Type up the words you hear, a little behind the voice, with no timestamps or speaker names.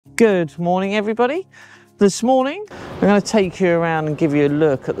Good morning, everybody. This morning, we're going to take you around and give you a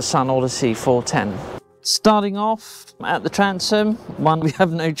look at the Sun Odesy 410. Starting off at the transom, we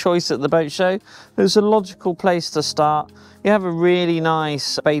have no choice at the boat show. It's a logical place to start. You have a really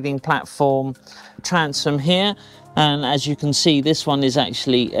nice bathing platform transom here. And as you can see, this one is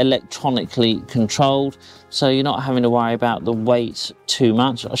actually electronically controlled. So you're not having to worry about the weight too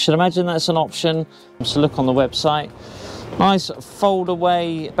much. I should imagine that's an option. So look on the website. Nice fold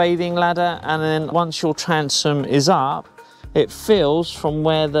away bathing ladder, and then once your transom is up, it feels from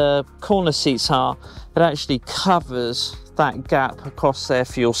where the corner seats are, it actually covers that gap across there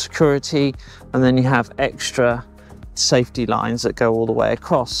for your security, and then you have extra safety lines that go all the way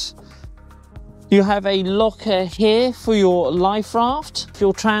across. You have a locker here for your life raft. If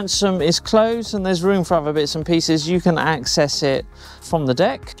your transom is closed and there's room for other bits and pieces, you can access it from the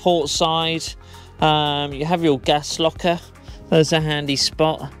deck. Port side, you have your gas locker. There's a handy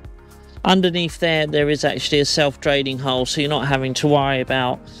spot. Underneath there is actually a self-draining hole, so you're not having to worry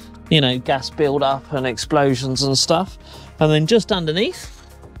about, you know, gas build-up and explosions and stuff. And then just underneath,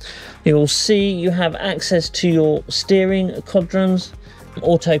 you'll see you have access to your steering quadrants,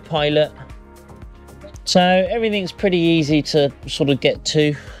 autopilot. So everything's pretty easy to sort of get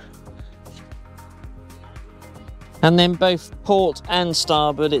to. And then both port and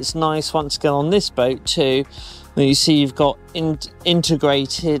starboard, it's nice once again on this boat too, that you see you've got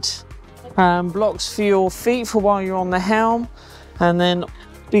integrated blocks for your feet for while you're on the helm. And then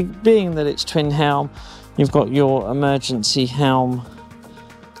being that it's twin helm, you've got your emergency helm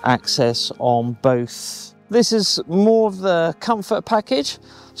access on both. This is more of the comfort package.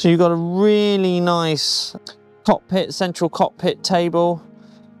 So you've got a really nice cockpit, central cockpit table.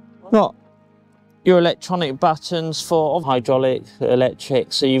 Got your electronic buttons for hydraulic,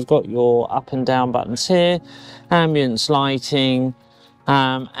 electric. So you've got your up and down buttons here, ambience lighting,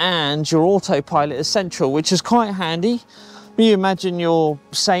 and your autopilot is central, which is quite handy. You imagine you're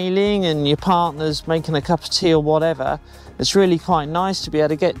sailing and your partner's making a cup of tea or whatever. It's really quite nice to be able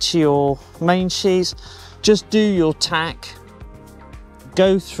to get to your main sheets, just do your tack,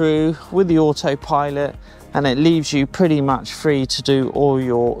 go through with the autopilot, and it leaves you pretty much free to do all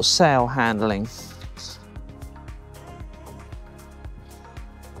your sail handling.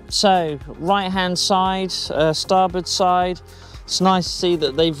 So right hand side, starboard side, it's nice to see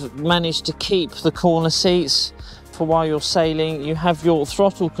that they've managed to keep the corner seats for while you're sailing. You have your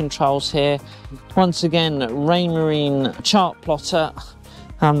throttle controls here. Once again, Raymarine chart plotter,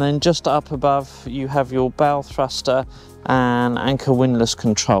 and then just up above you have your bow thruster and anchor windlass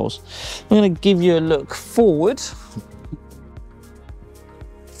controls. I'm going to give you a look forward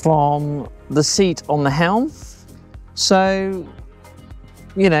from the seat on the helm. So,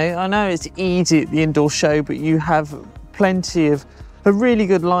 you know, I know it's easy at the indoor show, but you have plenty of a really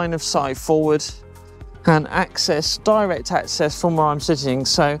good line of sight forward and access, direct access from where I'm sitting.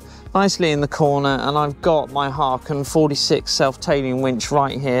 So nicely in the corner, and I've got my Harken 46 self-tailing winch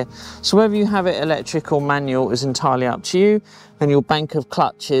right here. So whether you have it electric or manual is entirely up to you, and your bank of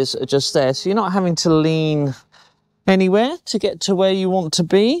clutches are just there. So you're not having to lean anywhere to get to where you want to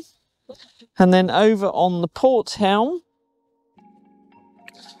be. And then over on the port helm,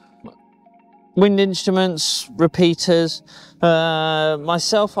 wind instruments, repeaters.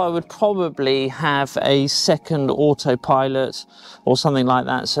 Myself, I would probably have a second autopilot or something like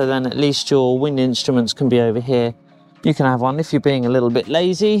that, so then at least your wind instruments can be over here. You can have one if you're being a little bit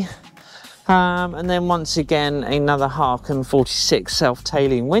lazy. And then once again, another Harken 46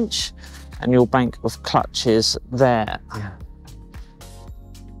 self-tailing winch, and your bank of clutches there.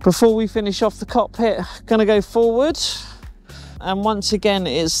 Before we finish off the cockpit, gonna go forward. And once again,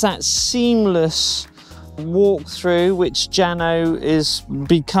 it's that seamless walk-through which Jeanneau is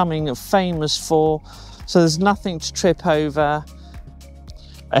becoming famous for. So there's nothing to trip over.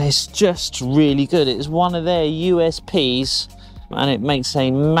 It's just really good. It's one of their USPs, and it makes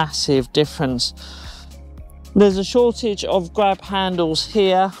a massive difference. There's a shortage of grab handles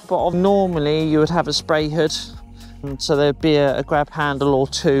here, but normally you would have a spray hood. So there'd be a grab handle or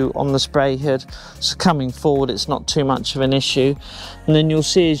two on the spray hood. So coming forward, it's not too much of an issue. And then you'll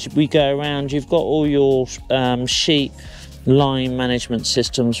see as we go around, you've got all your sheet line management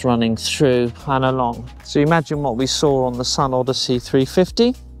systems running through and along. So imagine what we saw on the Sun Odesy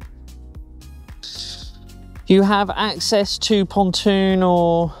 350. You have access to pontoon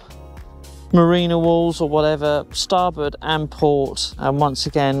or marina walls or whatever, starboard and port. And once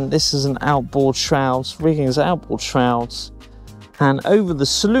again, this is an outboard shrouds, rigging is outboard shrouds. And over the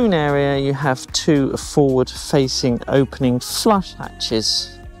saloon area, you have two forward facing opening flush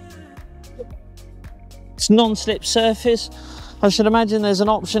hatches. It's non-slip surface, I should imagine there's an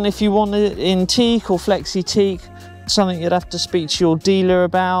option if you want it in teak or flexi teak, something you'd have to speak to your dealer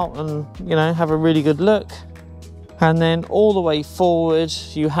about and, you know, have a really good look. And then all the way forward,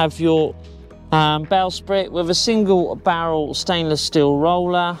 you have your bowsprit with a single barrel stainless steel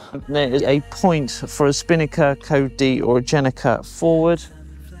roller. There is a point for a spinnaker, code D or a Jeanneau forward.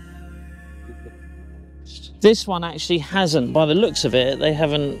 This one actually hasn't, by the looks of it, they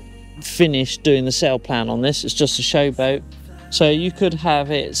haven't finished doing the sail plan on this. It's just a show boat. So you could have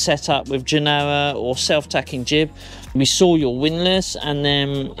it set up with Jeanneau or self-tacking jib. We saw your windlass, and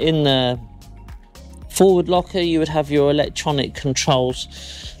then in the forward locker you would have your electronic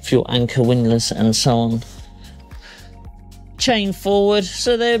controls for your anchor, windlass and so on. Chain forward,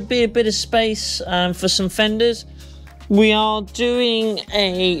 so there'd be a bit of space for some fenders. We are doing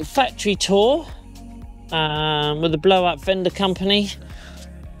a factory tour with the Blow Up Fender Company,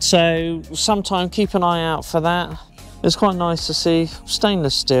 so sometime keep an eye out for that. It's quite nice to see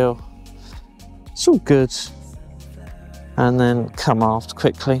stainless steel. It's all good. And then come aft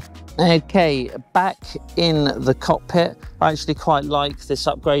quickly. Okay, back in the cockpit. I actually quite like this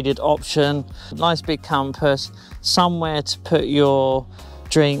upgraded option. Nice big compass, somewhere to put your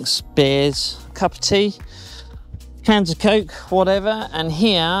drinks, beers, cup of tea, cans of Coke, whatever. And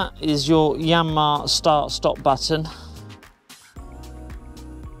here is your Yanmar start-stop button.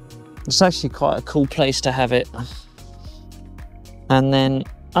 It's actually quite a cool place to have it. And then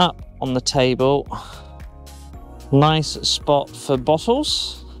up on the table, nice spot for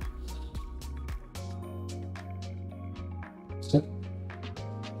bottles.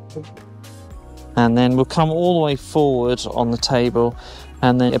 And then we'll come all the way forward on the table,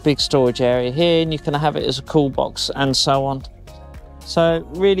 and then a big storage area here, and you can have it as a cool box and so on. So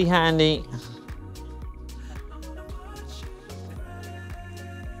really handy.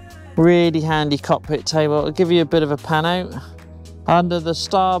 Really handy cockpit table. I'll give you a bit of a pan out. Under the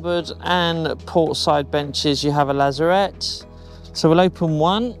starboard and port side benches, you have a lazarette. So we'll open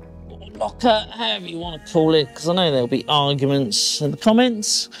one, locker, however you want to call it, because I know there'll be arguments in the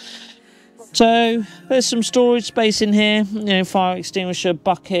comments. So there's some storage space in here, you know, fire extinguisher,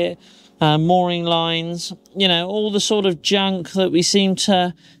 bucket, mooring lines, you know, all the sort of junk that we seem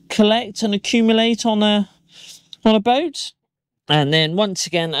to collect and accumulate on a boat. And then once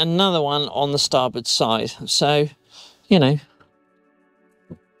again, another one on the starboard side. So, you know,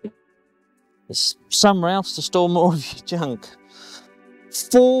 there's somewhere else to store more of your junk.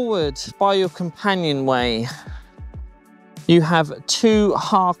 Forward by your companionway, you have two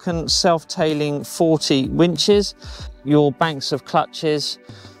Harken self-tailing 40 winches, your banks of clutches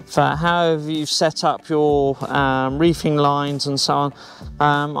for however you've set up your reefing lines and so on.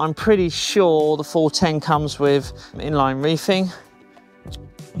 I'm pretty sure the 410 comes with inline reefing.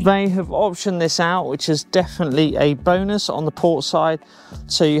 They have optioned this out, which is definitely a bonus on the port side.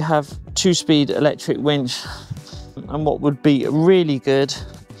 So you have 2-speed electric winch, and what would be really good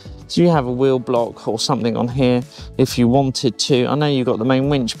is you have a wheel block or something on here if you wanted to. I know you've got the main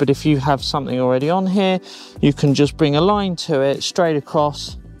winch, but if you have something already on here, you can just bring a line to it straight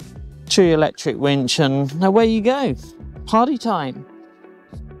across to your electric winch, and away you go. Party time.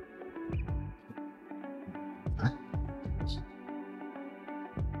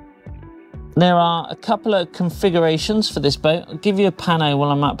 There are a couple of configurations for this boat. I'll give you a pano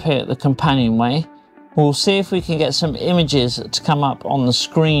while I'm up here at the companionway. We'll see if we can get some images to come up on the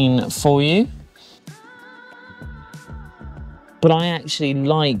screen for you. But I actually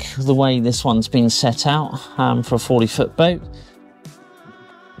like the way this one's been set out for a 40-foot boat.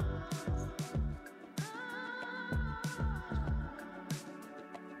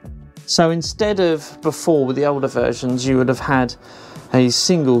 So instead of before with the older versions, you would have had a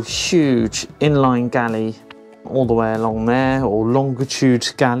single huge inline galley all the way along there, or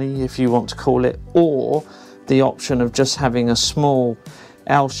longitude galley if you want to call it, or the option of just having a small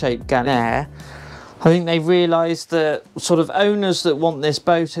L-shaped galley there. I think they've realised that sort of owners that want this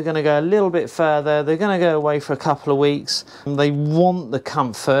boat are going to go a little bit further. They're going to go away for a couple of weeks. They want the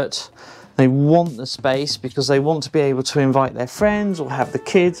comfort, they want the space, because they want to be able to invite their friends or have the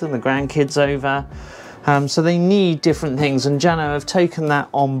kids and the grandkids over. So they need different things, and Jeanneau have taken that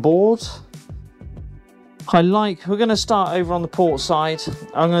on board. We're going to start over on the port side.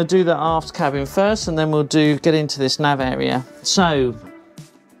 I'm going to do the aft cabin first, and then we'll get into this nav area. So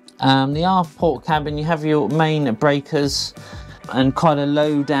the aft port cabin, you have your main breakers and quite a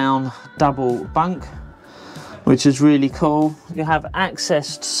low down double bunk, which is really cool. You have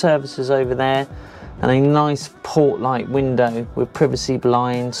accessed services over there and a nice port light window with privacy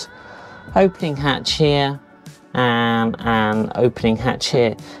blinds. Opening hatch here, and an opening hatch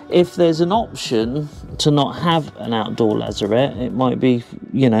here. If there's an option to not have an outdoor lazarette, it might be,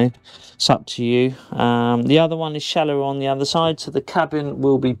 you know, it's up to you. The other one is shallower on the other side, so the cabin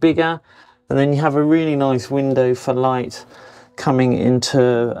will be bigger, and then you have a really nice window for light coming into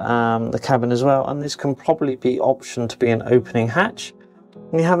the cabin as well, and this can probably be optioned to be an opening hatch.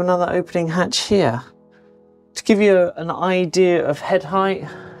 And you have another opening hatch here. To give you an idea of head height,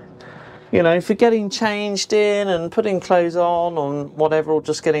 you know, for getting changed in and putting clothes on or whatever, or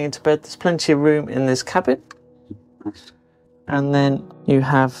just getting into bed, there's plenty of room in this cabin. And then you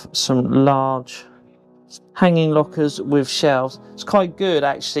have some large hanging lockers with shelves. It's quite good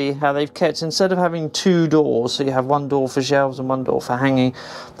actually how they've kept, instead of having two doors, so you have one door for shelves and one door for hanging,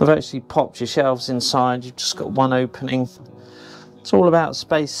 they've actually popped your shelves inside. You've just got one opening. It's all about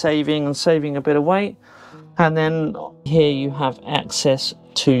space saving and saving a bit of weight. And then here you have access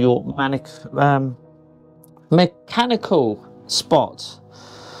to your mechanical spot.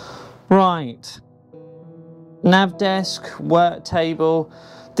 Right, nav desk, work table.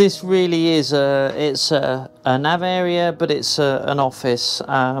 This really is a nav area, but it's an office,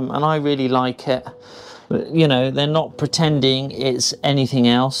 and I really like it. You know, they're not pretending it's anything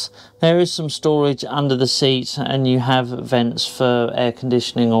else. There is some storage under the seat, and you have vents for air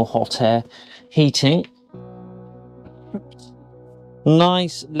conditioning or hot air heating.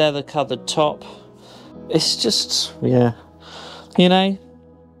 Nice leather covered top. It's just, yeah, you know.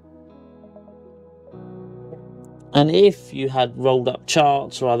 And if you had rolled up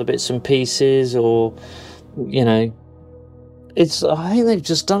charts or other bits and pieces, or, you know, I think they've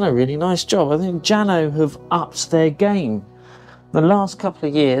just done a really nice job. I think Jeanneau have upped their game. The last couple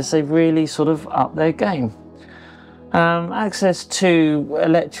of years, they've really sort of upped their game. Access to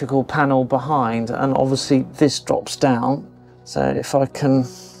electrical panel behind, and obviously this drops down. So if I can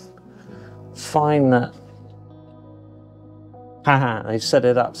find that. Haha, they've set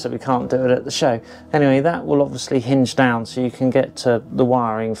it up so we can't do it at the show. Anyway, that will obviously hinge down so you can get to the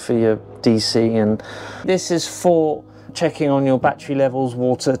wiring for your DC, and this is for checking on your battery levels,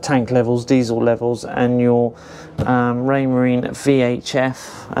 water tank levels, diesel levels, and your Raymarine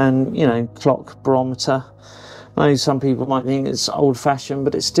VHF and, you know, clock barometer. I know some people might think it's old-fashioned,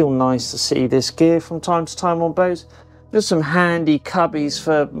 but it's still nice to see this gear from time to time on boats. There's some handy cubbies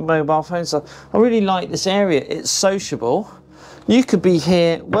for mobile phones. So I really like this area. It's sociable. You could be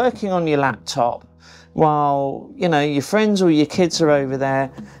here working on your laptop while, you know, your friends or your kids are over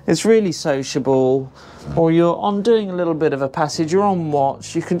there. It's really sociable. Or you're on doing a little bit of a passage, you're on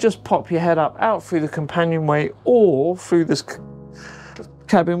watch, you can just pop your head up out through the companionway or through this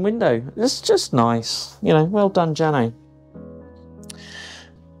cabin window. It's just nice, you know. Well done, Jeanneau.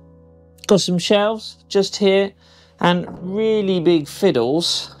 Got some shelves just here and really big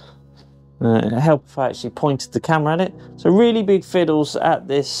fiddles. It'll help if I actually pointed the camera at it. So really big fiddles at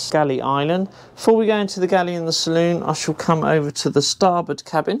this galley island. Before we go into the galley and the saloon, I shall come over to the starboard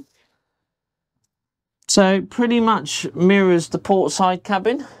cabin. So pretty much mirrors the port side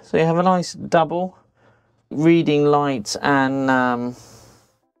cabin. So you have a nice double reading light, and I'm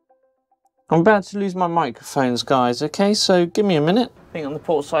about to lose my microphones, guys. Okay, so give me a minute. The thing on the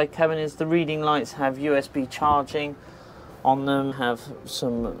port side cabin is the reading lights have USB charging on them, have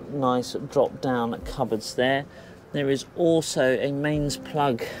some nice drop down cupboards there. There is also a mains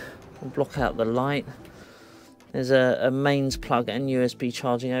plug. I'll block out the light. There's a mains plug and USB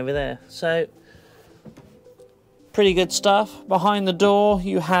charging over there. So pretty good stuff. Behind the door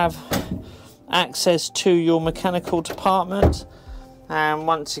you have access to your mechanical department, and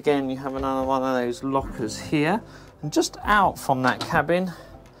once again you have another one of those lockers here, and just out from that cabin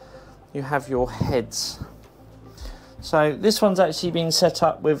you have your heads. So this one's actually been set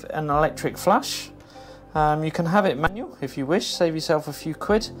up with an electric flush. You can have it manual if you wish, save yourself a few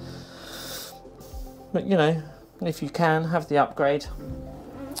quid, but you know, if you can, have the upgrade.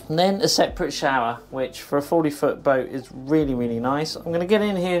 And then a separate shower, which for a 40-foot boat is really, really nice. I'm going to get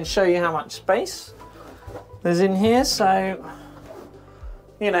in here and show you how much space there's in here. So,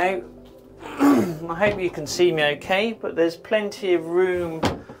 you know, I hope you can see me okay, but there's plenty of room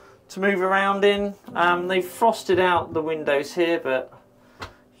to move around in. They've frosted out the windows here, but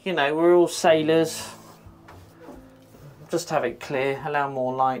you know, we're all sailors. Just have it clear, allow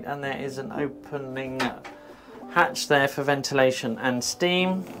more light, and there is an opening hatch there for ventilation and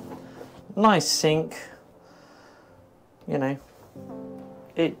steam. Nice sink. You know,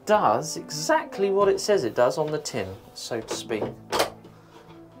 it does exactly what it says it does on the tin, so to speak.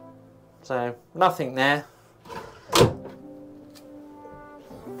 So nothing there.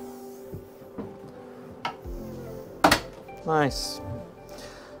 Nice.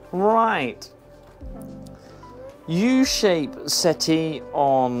 Right. U-shape settee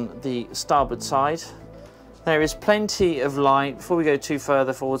on the starboard side. There is plenty of light before we go too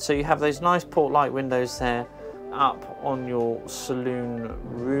further forward. So you have those nice port light windows there. Up on your saloon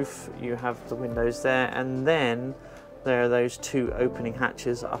roof, you have the windows there, and then there are those two opening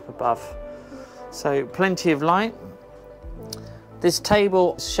hatches up above. So plenty of light. This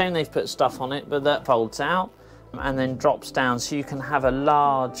table, it's a shame they've put stuff on it, but that folds out and then drops down, so you can have a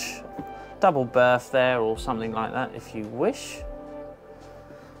large double berth there or something like that if you wish.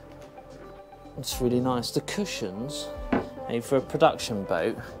 It's really nice. The cushions, for a production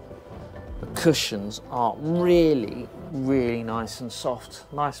boat, the cushions are really, really nice and soft.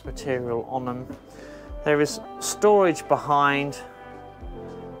 Nice material on them. There is storage behind,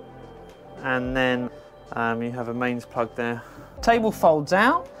 and then you have a mains plug there. Table folds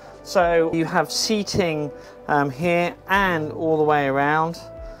out, so you have seating here and all the way around.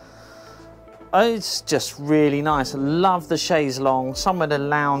 It's just really nice. I love the chaise longue, somewhere to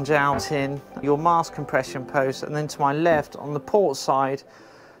lounge out in, your mast compression post, and then to my left on the port side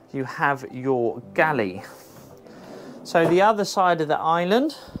you have your galley. So the other side of the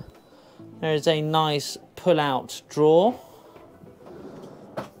island, there is a nice pull-out drawer.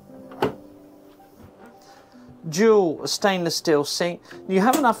 Dual stainless steel sink. You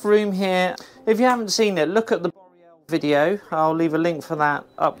have enough room here. If you haven't seen it, look at the video. I'll leave a link for that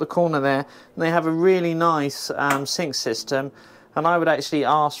up the corner there. And they have a really nice sink system, and I would actually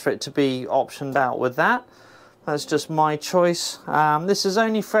ask for it to be optioned out with that. That's just my choice. This is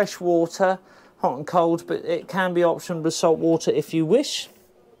only fresh water, hot and cold, but it can be optioned with salt water if you wish.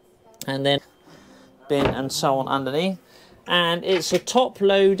 And then bin and so on underneath. And it's a top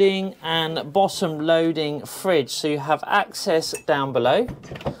loading and bottom loading fridge, so you have access down below.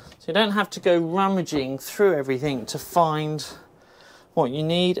 So you don't have to go rummaging through everything to find what you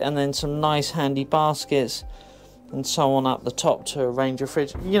need, and then some nice handy baskets and so on up the top to arrange your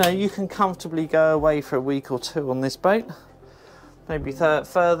fridge. You know, you can comfortably go away for a week or two on this boat, maybe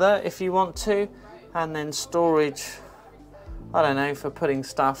further if you want to, and then storage, I don't know, for putting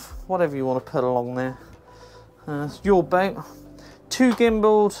stuff, whatever you want to put along there. Your boat. Two burner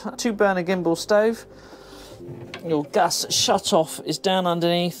gimbal stove. Your gas shut off is down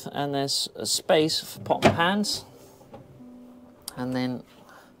underneath, and there's a space for pot and pans. And then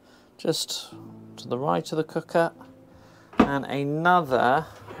just to the right of the cooker, and another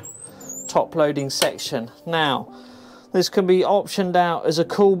top loading section. Now, this can be optioned out as a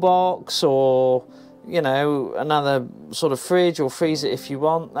cool box, or you know, another sort of fridge or freezer if you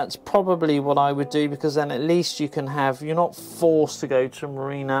want. That's probably what I would do, because then at least you can have, you're not forced to go to a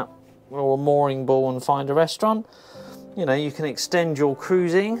marina or a mooring bull and find a restaurant. You know, you can extend your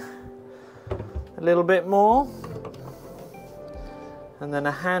cruising a little bit more. And then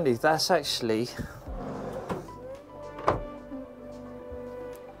a handy, that's actually,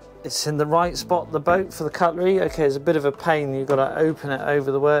 it's in the right spot, the boat, for the cutlery. Okay, it's a bit of a pain, you've got to open it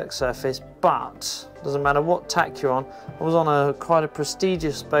over the work surface, but doesn't matter what tack you're on. I was on quite a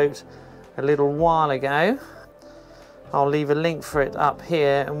prestigious boat a little while ago. I'll leave a link for it up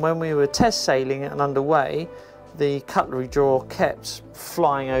here, and when we were test sailing and underway, the cutlery drawer kept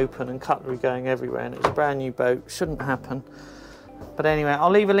flying open and cutlery going everywhere, and it was a brand new boat, shouldn't happen. But anyway, I'll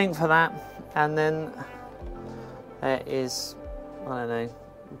leave a link for that, and then there is, I don't know,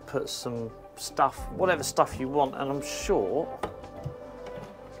 put some stuff, whatever stuff you want, and I'm sure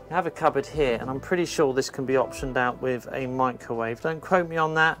you have a cupboard here, and I'm pretty sure this can be optioned out with a microwave. Don't quote me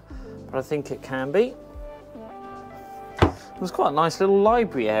on that, but I think it can be. It's quite a nice little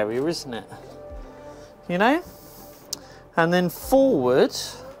library area, isn't it? You know? And then forward,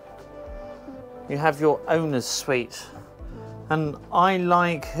 you have your owner's suite. And I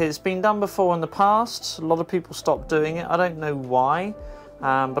like, it's been done before in the past. A lot of people stopped doing it. I don't know why,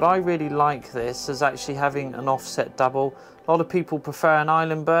 but I really like this as actually having an offset double. A lot of people prefer an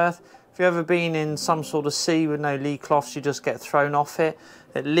island berth. If you've ever been in some sort of sea with no lee cloths, you just get thrown off it.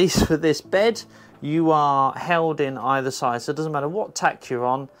 At least with this bed, you are held in either side. So it doesn't matter what tack you're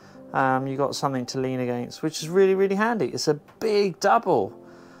on, you've got something to lean against, which is really, really handy. It's a big double.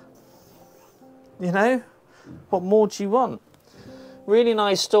 You know, what more do you want? Really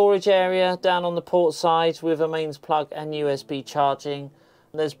nice storage area down on the port side with a mains plug and USB charging.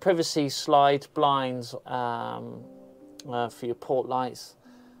 There's privacy slide blinds for your port lights.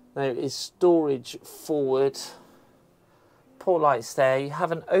 There is storage forward. Port lights there. You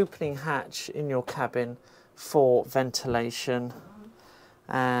have an opening hatch in your cabin for ventilation,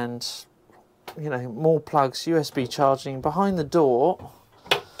 and you know, more plugs, USB charging. Behind the door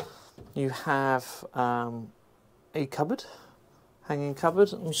you have a cupboard, hanging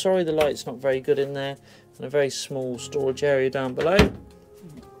cupboard. I'm sorry the light's not very good in there, and a very small storage area down below.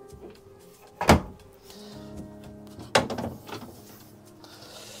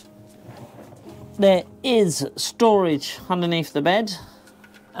 There is storage underneath the bed,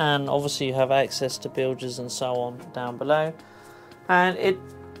 and obviously you have access to bilges and so on down below. And it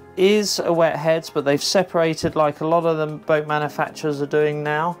is a wet heads, but they've separated like a lot of the boat manufacturers are doing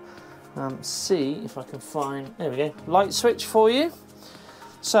now. See if I can find, there we go, light switch for you.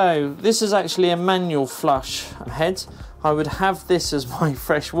 So this is actually a manual flush head. I would have this as my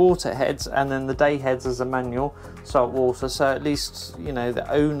freshwater heads, and then the day heads as a manual salt water, so at least, you know, the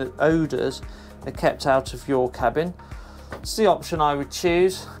odours are kept out of your cabin. It's the option I would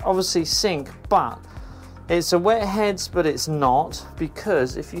choose. Obviously sink, but it's a wet heads, but it's not,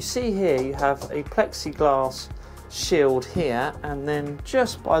 because if you see here, you have a plexiglass shield here, and then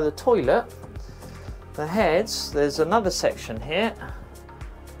just by the toilet, the heads, there's another section here,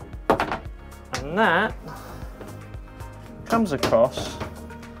 and that comes across,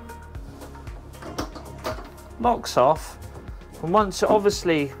 locks off. And once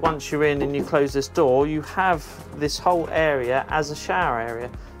you're in and you close this door, you have this whole area as a shower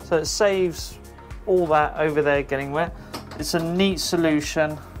area. So it saves all that over there getting wet. It's a neat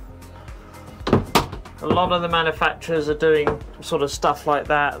solution. A lot of the manufacturers are doing sort of stuff like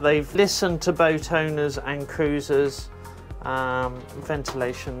that. They've listened to boat owners and cruisers,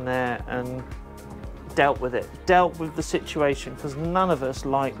 ventilation there, and dealt with it. Dealt with the situation, because none of us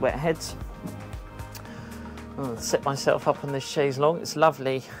like wet heads. I'll set myself up on this chaise longue, it's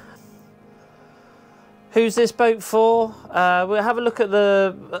lovely. Who's this boat for? We'll have a look at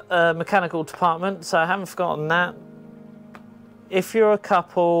the mechanical department, so I haven't forgotten that. If you're a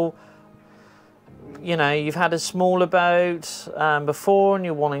couple, you know, you've had a smaller boat before and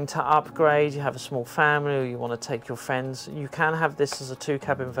you're wanting to upgrade, you have a small family, or you want to take your friends, you can have this as a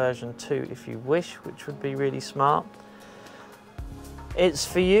 2-cabin version too if you wish, which would be really smart. It's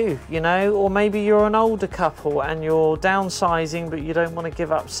for you, you know, or maybe you're an older couple and you're downsizing, but you don't want to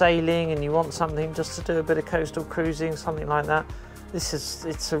give up sailing and you want something just to do a bit of coastal cruising, something like that.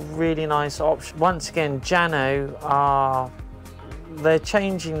 It's a really nice option. Once again, Jeanneau they're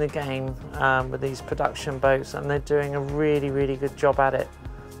changing the game with these production boats, and they're doing a really good job at it.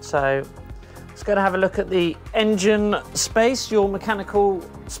 So let's go to have a look at the engine space, your mechanical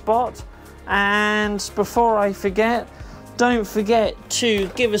spot. And before I forget, don't forget to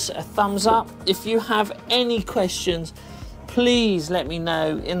give us a thumbs up. If you have any questions, please let me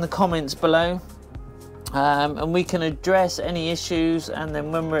know in the comments below, and we can address any issues. And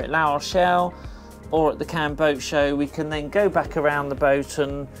then when we're at La Rochelle or at the Cannes Boat Show, we can then go back around the boat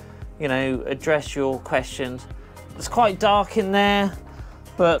and, you know, address your questions. It's quite dark in there,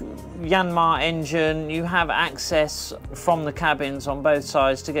 but Yanmar engine, you have access from the cabins on both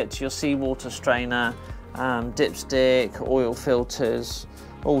sides to get to your seawater strainer, dipstick, oil filters,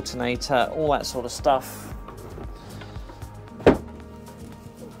 alternator, all that sort of stuff.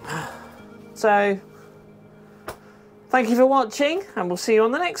 So thank you for watching, and we'll see you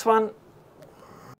on the next one.